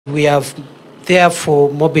We have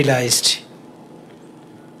therefore mobilized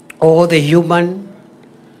all the human,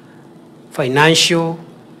 financial,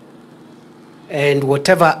 and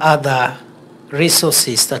whatever other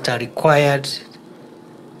resources that are required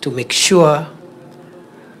to make sure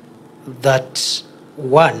that,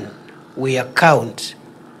 one, we account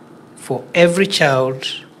for every child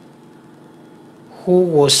who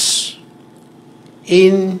was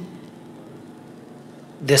in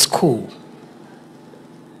the school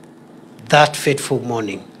that fateful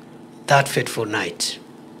morning, that fateful night.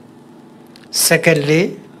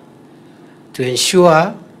 Secondly, to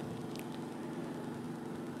ensure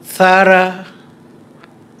thorough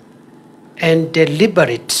and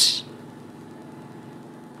deliberate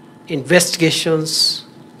investigations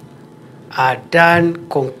are done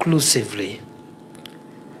conclusively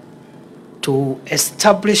to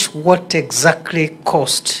establish what exactly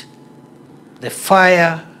caused the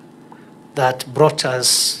fire that brought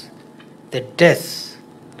us the death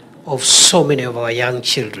of so many of our young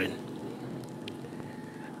children.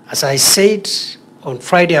 As I said on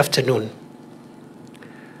Friday afternoon,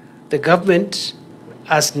 the government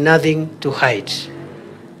has nothing to hide,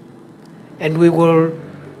 and we will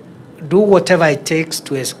do whatever it takes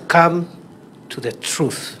to come to the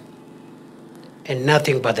truth and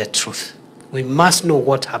nothing but the truth. We must know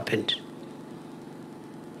what happened.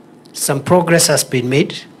 Some progress has been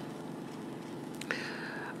made.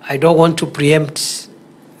 I don't want to preempt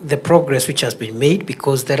the progress which has been made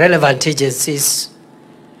because the relevant agencies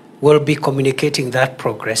will be communicating that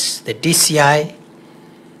progress. The DCI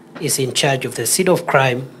is in charge of the scene of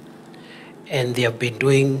crime, and they have been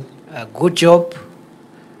doing a good job.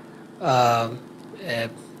 Mr.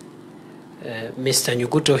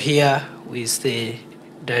 Nyuguto here, who is the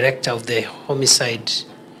director of the homicide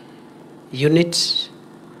unit,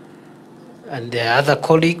 and the other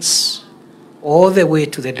colleagues, all the way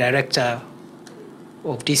to the director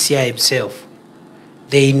of DCI himself,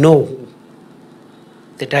 they know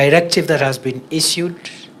the directive that has been issued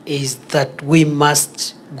is that we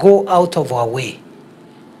must go out of our way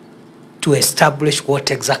to establish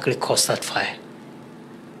what exactly caused that fire.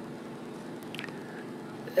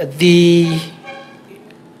 The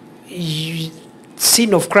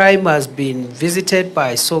scene of crime has been visited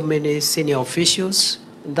by so many senior officials.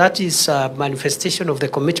 That is a manifestation of the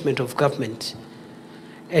commitment of government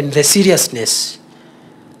and the seriousness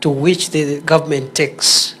to which the government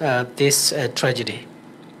takes this tragedy.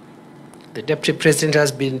 The Deputy President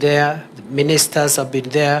has been there, the ministers have been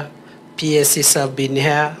there, PSCs have been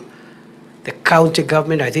here, the county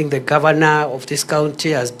government, I think the governor of this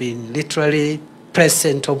county has been literally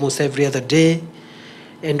present almost every other day,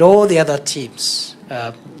 and all the other teams.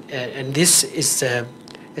 And this is a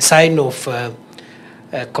sign of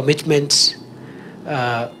commitment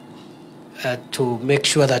to make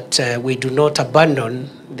sure that we do not abandon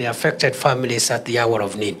the affected families at the hour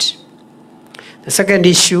of need. The second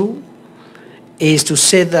issue is to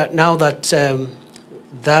say that now that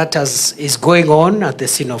that is going on at the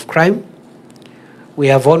scene of crime, we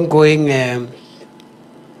have ongoing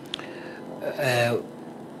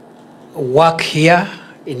work here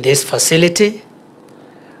in this facility,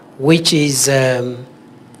 which is a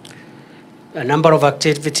number of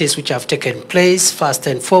activities which have taken place. First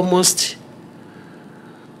and foremost,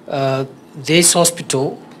 this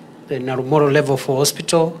hospital, the Narumoro Level 4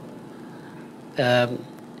 Hospital,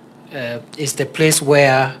 is the place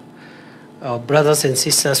where our brothers and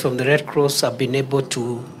sisters from the Red Cross have been able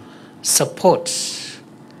to support,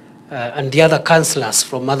 and the other counselors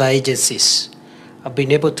from other agencies have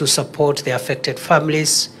been able to support the affected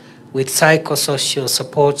families with psychosocial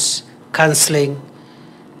supports, counseling,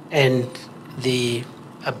 and the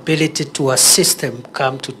ability to assist them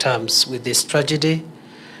come to terms with this tragedy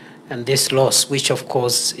and this loss, which of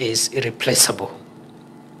course is irreplaceable.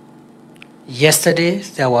 Yesterday,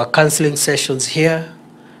 there were counseling sessions here,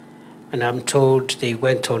 and I'm told they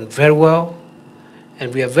went on very well.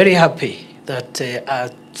 And we are very happy that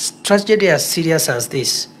a tragedy as serious as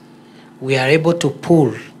this, we are able to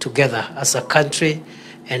pull together as a country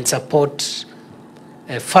and support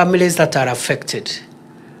families that are affected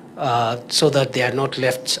so that they are not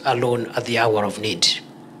left alone at the hour of need.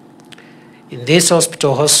 In this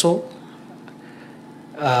hospital also,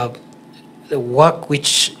 the work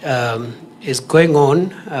which is going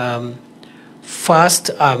on,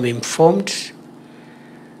 first I'm informed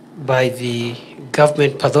by the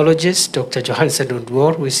government pathologist, Dr. Johansen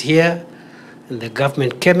Odwor, who is here, and the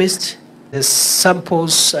government chemist. The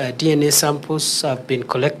samples, DNA samples, have been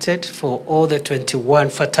collected for all the 21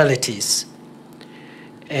 fatalities.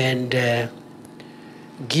 And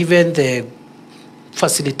given the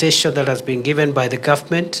facilitation that has been given by the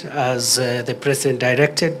government, as the President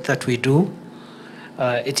directed that we do,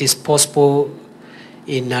 it is possible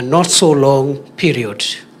in a not so long period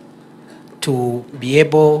to be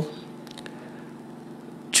able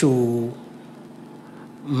to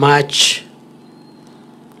match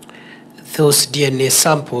those DNA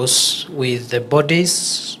samples with the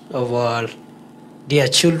bodies of our dear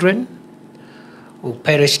children who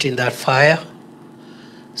perished in that fire,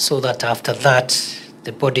 so that after that,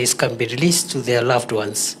 the bodies can be released to their loved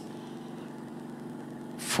ones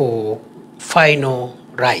for final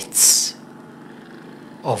rites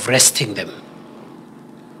of resting them.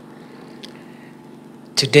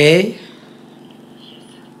 Today,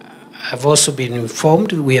 I've also been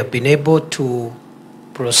informed we have been able to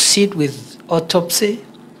proceed with autopsy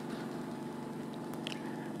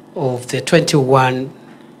of the 21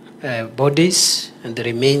 bodies and the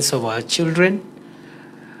remains of our children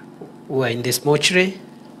who are in this mortuary.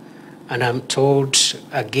 And I'm told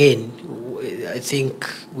again, I think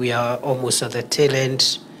we are almost at the tail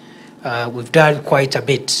end. We've done quite a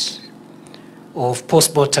bit of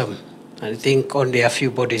post-mortem. I think only a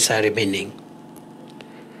few bodies are remaining.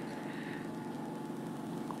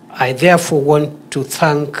 I therefore want to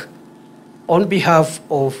thank, on behalf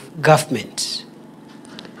of government,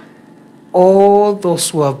 all those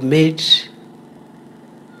who have made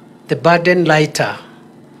the burden lighter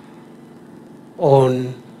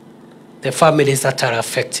on the families that are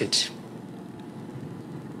affected.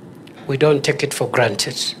 We don't take it for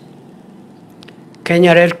granted.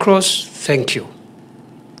 Kenya Red Cross, thank you.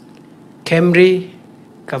 KEMRI,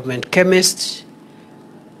 government chemist,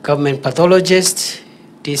 government pathologist,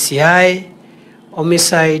 DCI,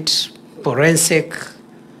 homicide, forensic,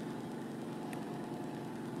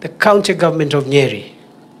 the county government of Nyeri,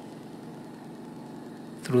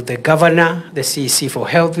 through the governor, the CEC for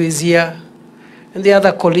Health is here, and the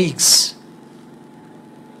other colleagues,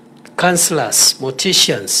 councillors,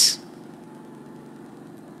 morticians.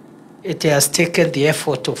 It has taken the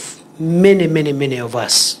effort of many, many, many of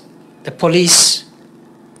us. The police,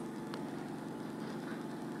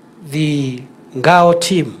 the Ngao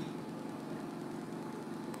team,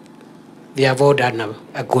 they have all done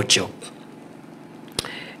a good job.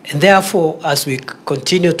 And therefore, as we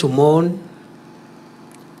continue to mourn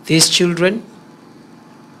these children,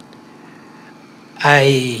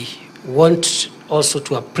 I want also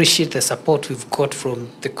to appreciate the support we've got from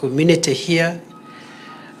the community here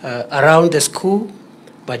around the school,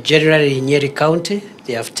 but generally in Nyeri County.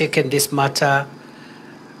 They have taken this matter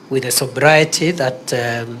with the sobriety that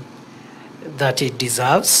it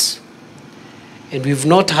deserves. And we've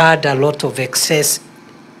not had a lot of excess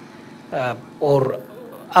or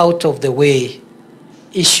out of the way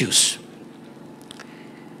issues.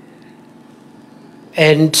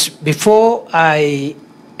 And before I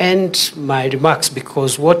end my remarks,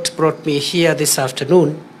 because what brought me here this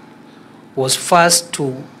afternoon was first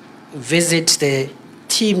to visit the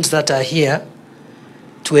teams that are here,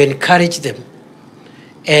 to encourage them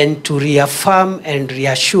and to reaffirm and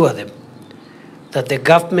reassure them that the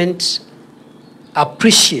government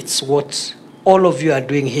appreciates what all of you are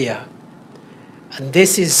doing here. And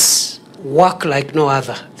this is work like no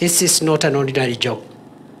other. This is not an ordinary job.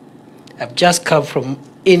 I've just come from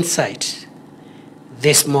inside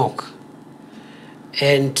this morgue.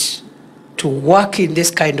 And to work in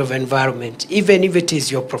this kind of environment, even if it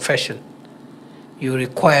is your profession, you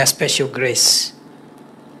require special grace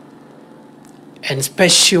and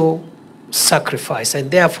special sacrifice.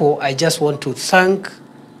 And therefore, I just want to thank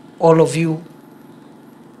all of you,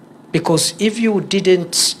 because if you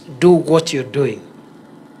didn't do what you're doing,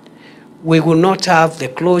 we will not have the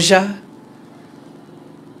closure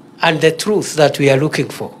and the truth that we are looking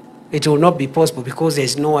for. It will not be possible because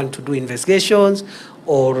there's no one to do investigations,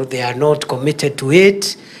 or they are not committed to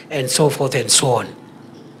it, and so forth and so on.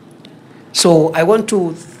 So I want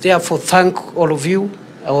to therefore thank all of you.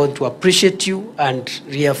 I want to appreciate you and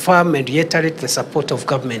reaffirm and reiterate the support of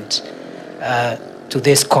government to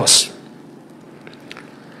this cause.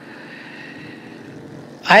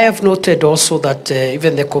 I have noted also that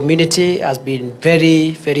even the community has been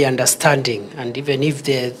very, very understanding, and even if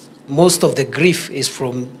most of the grief is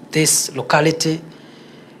from this locality,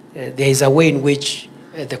 there is a way in which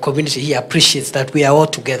the community here appreciates that we are all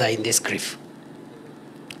together in this grief.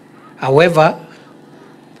 However,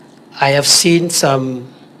 I have seen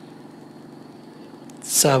some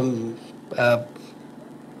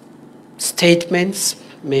statements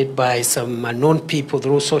made by some unknown people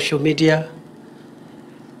through social media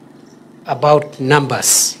about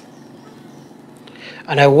numbers.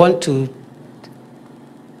 And I want to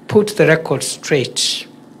put the record straight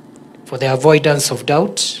for the avoidance of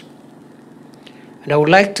doubt. And I would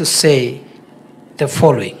like to say the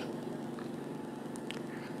following,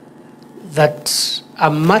 that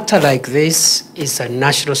a matter like this is a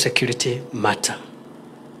national security matter.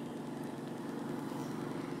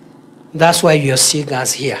 That's why you're seeing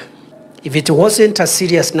us here. If it wasn't a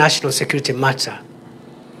serious national security matter,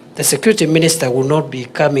 the security minister will not be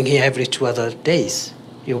coming here every 2 other days.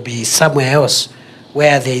 He'll be somewhere else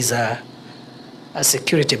where there is a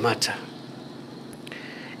security matter.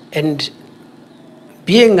 And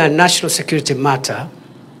being a national security matter,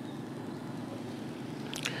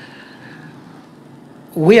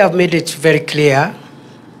 we have made it very clear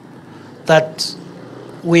that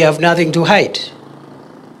we have nothing to hide.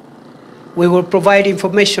 We will provide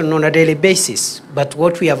information on a daily basis, but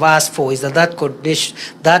what we have asked for is that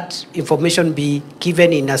that information be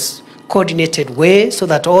given in a coordinated way so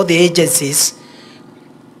that all the agencies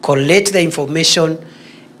collect the information,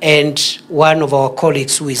 and one of our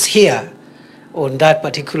colleagues who is here on that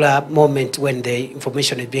particular moment when the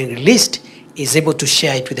information is being released is able to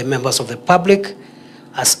share it with the members of the public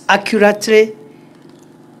as accurately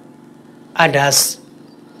and as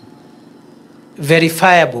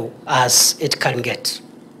verifiable as it can get.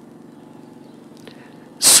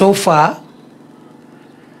 So far,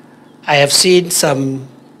 I have seen some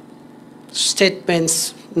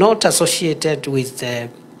statements not associated with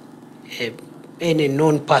any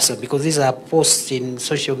known person, because these are posts in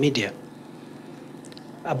social media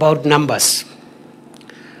about numbers.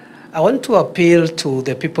 I want to appeal to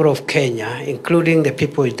the people of Kenya, including the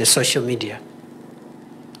people in the social media,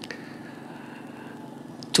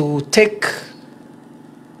 to take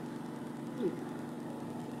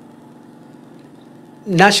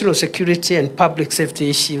national security and public safety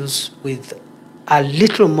issues with a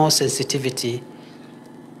little more sensitivity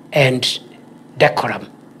and decorum.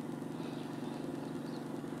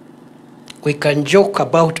 We can joke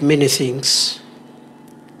about many things,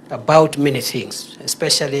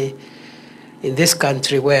 especially in this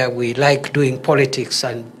country where we like doing politics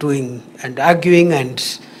and arguing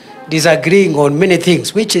and disagreeing on many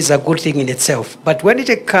things, which is a good thing in itself. But when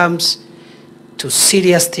it comes to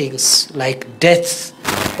serious things like death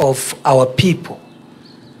of our people,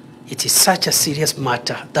 it is such a serious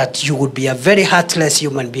matter that you would be a very heartless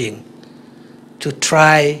human being to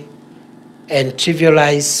try and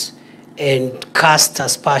trivialize and cast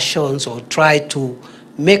aspersions or try to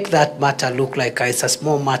make that matter look like it's a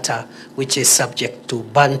small matter which is subject to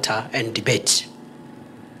banter and debate.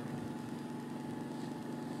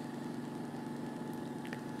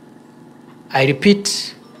 I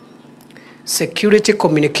repeat, security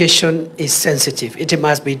communication is sensitive. It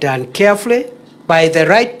must be done carefully by the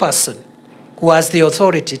right person who has the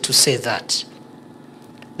authority to say that.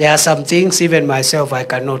 There are some things even myself I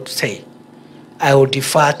cannot say. I will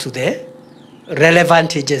defer to the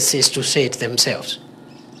relevant agencies to say it themselves.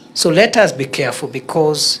 So let us be careful,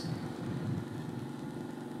 because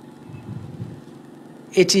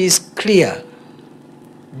it is clear,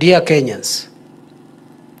 dear Kenyans,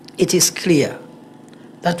 it is clear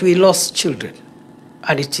that we lost children,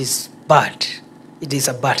 and it is bad. It is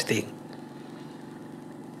a bad thing.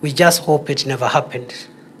 We just hope it never happened.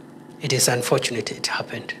 It is unfortunate it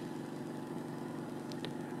happened.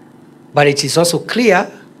 But it is also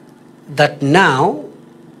clear that now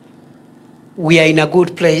we are in a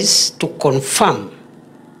good place to confirm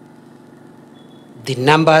the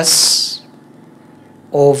numbers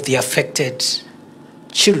of the affected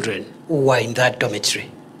children who were in that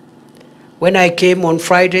dormitory. When I came on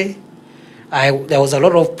Friday, there was a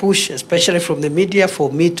lot of push, especially from the media,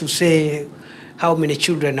 for me to say how many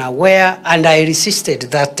children are where, and I resisted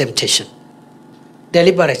that temptation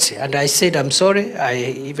deliberately. And I said, I'm sorry,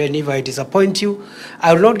 even if I disappoint you,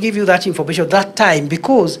 I will not give you that information that time,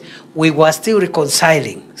 because we were still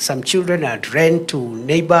reconciling. Some children had run to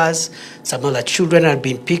neighbors, some other children had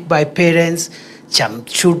been picked by parents, some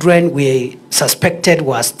children we suspected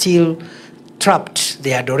were still trapped.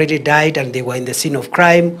 They had already died and they were in the scene of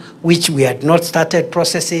crime, which we had not started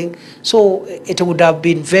processing. So it would have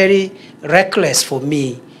been very reckless for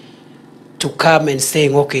me to come and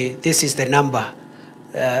saying, okay, this is the number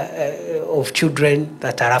of children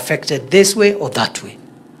that are affected this way or that way.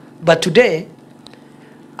 But today,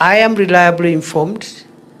 I am reliably informed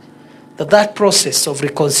that that process of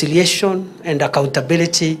reconciliation and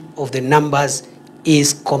accountability of the numbers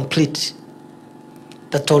is complete.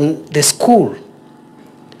 That on the school,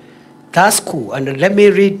 that school, and let me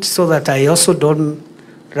read so that I also don't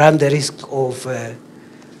run the risk of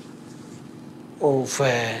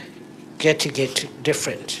getting it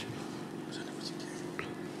different.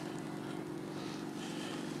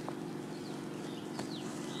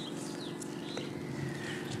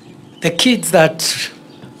 The kids that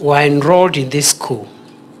were enrolled in this school,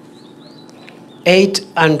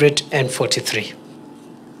 843.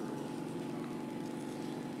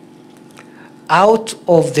 Out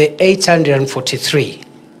of the 843,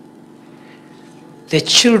 the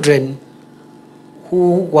children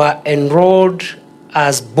who were enrolled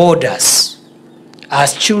as boarders,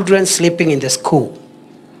 as children sleeping in the school,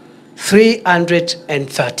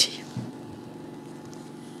 330.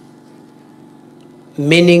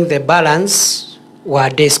 Meaning the balance were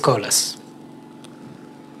day scholars.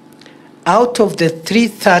 Out of the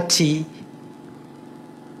 330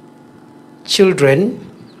 children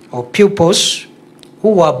or pupils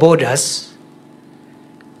who were boarders,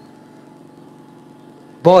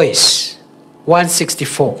 boys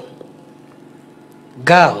 164,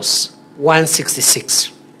 girls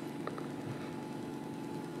 166.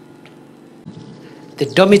 The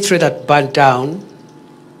dormitory that burned down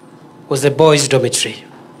was the boys' dormitory,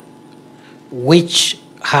 which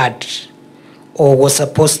had or was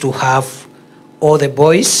supposed to have all the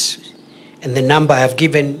boys, and the number I've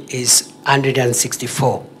given is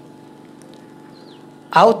 164.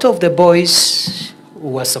 Out of the boys who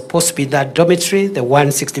were supposed to be in that dormitory, the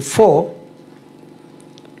 164,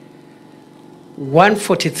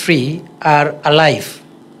 143 are alive.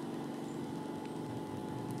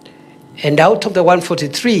 And out of the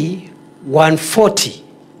 143, 140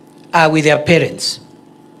 are with their parents.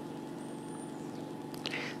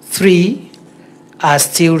 3 are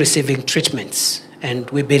still receiving treatments, and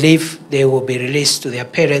we believe they will be released to their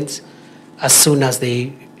parents as soon as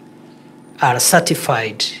they are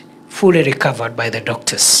certified, fully recovered by the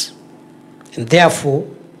doctors. And therefore,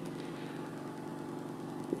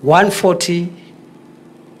 140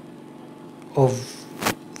 of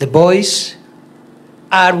the boys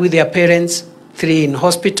are with their parents, 3 in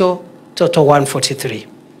hospital, total 143.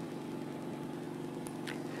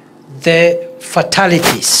 The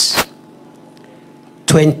fatalities,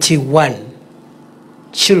 21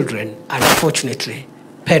 children unfortunately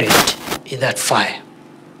perished in that fire.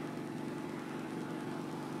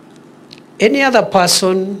 Any other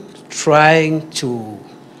person trying to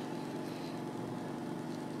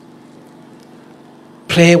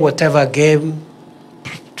play whatever game,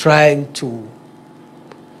 trying to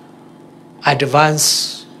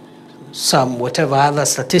advance some whatever other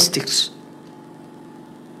statistics,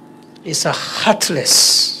 is a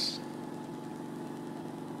heartless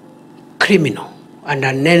criminal and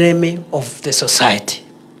an enemy of the society.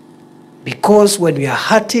 Because when we are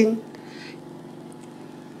hurting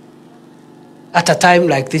at a time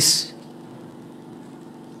like this,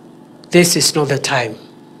 this is not the time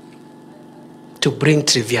to bring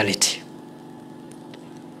triviality.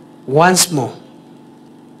 Once more,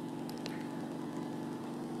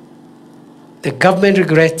 the government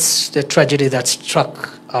regrets the tragedy that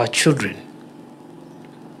struck our children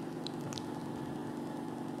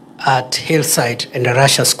at Hillside and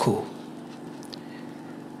Endarasha school.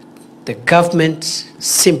 The government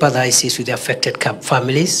sympathizes with the affected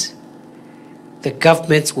families. The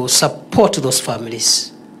government will support those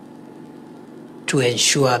families to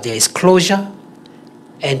ensure there is closure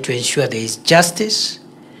and to ensure there is justice,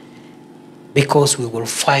 because we will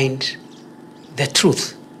find the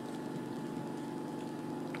truth.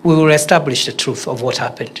 We will establish the truth of what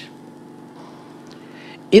happened.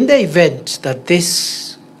 In the event that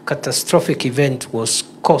this catastrophic event was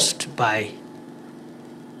caused by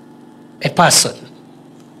a person,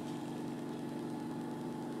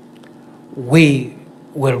 we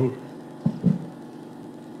will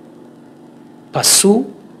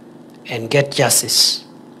pursue and get justice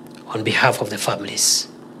on behalf of the families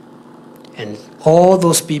and all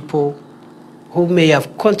those people who may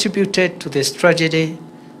have contributed to this tragedy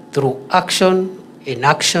through action,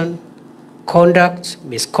 inaction, conduct,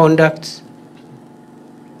 misconduct,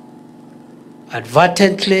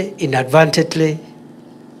 advertently, inadvertently,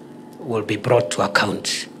 will be brought to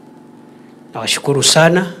account. Nawashukuru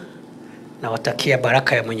sana, nawatakia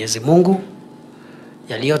baraka ya Mwenyezi Mungu.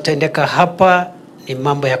 Yaliyotendeka hapa ni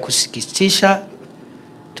mambo ya kusikitisha.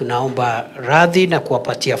 Tunaomba radhi na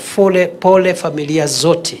kuwapatia pole familia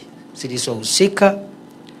zote zilizohusika.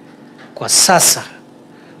 Kwa sasa,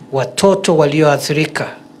 watoto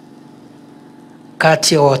walioathirika,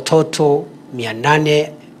 kati ya watoto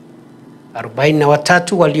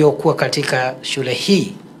 843 waliokuwa katika shule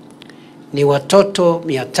hii, ni watoto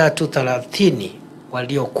 330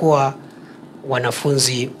 waliokuwa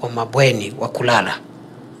wanafunzi wa mabweni wa kulala.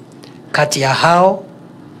 Kati ya hao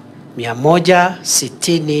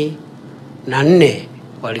 164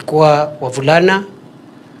 walikuwa wavulana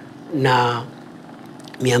na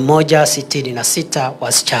 166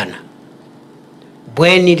 wasichana.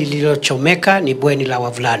 Bweni lililochomeka ni bweni la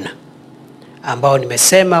wavulana ambao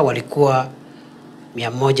nimesema walikuwa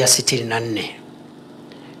 164.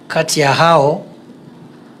 Kati ya hao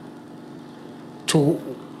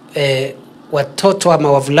watoto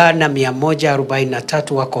ama wavulana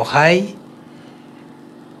 143 wako hai,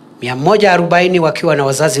 140 wakiwa na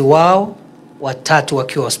wazazi wao, 3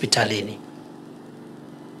 wakiwa hospitalini.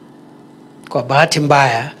 Kwa bahati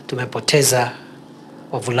mbaya tumepoteza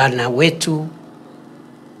wavulana wetu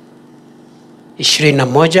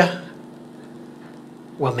 21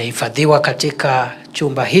 wamehifadhiwa katika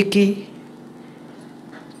chumba hiki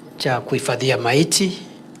cha kuhifadhia maiti.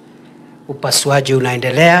 Upasuaji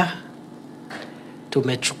unaendelea.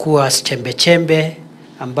 Tumechukua chembe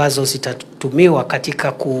ambazo zitatumiwa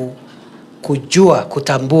katika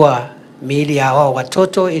kutambua miili ya hao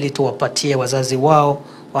watoto ili tuwapatie wazazi wao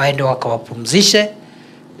waende wakawapumzishe,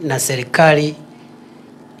 na serikali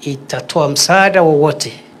itatoa msaada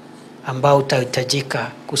wowote ambao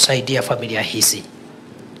utahitajika kusaidia familia hizi.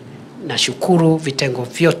 Nashukuru vitengo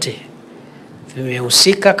vyote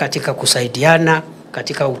vimehusika katika kusaidiana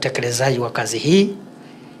katika utekelezaji wa kazi hii,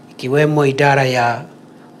 ikiwemo idara ya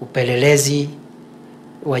upelelezi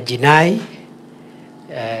wa jinai,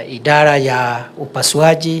 idara ya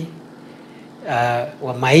upasuaji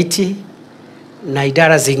wa maiti na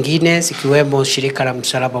idara zingine zikiwemo shirika la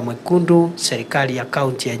Msalaba Mwekundu, serikali ya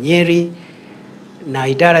kaunti ya Nyeri na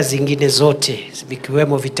idara zingine zote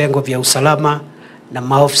zikiwemo vitengo vya usalama na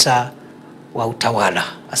maafisa wa utawala.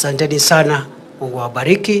 Asanteni sana, Mungu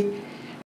awabariki.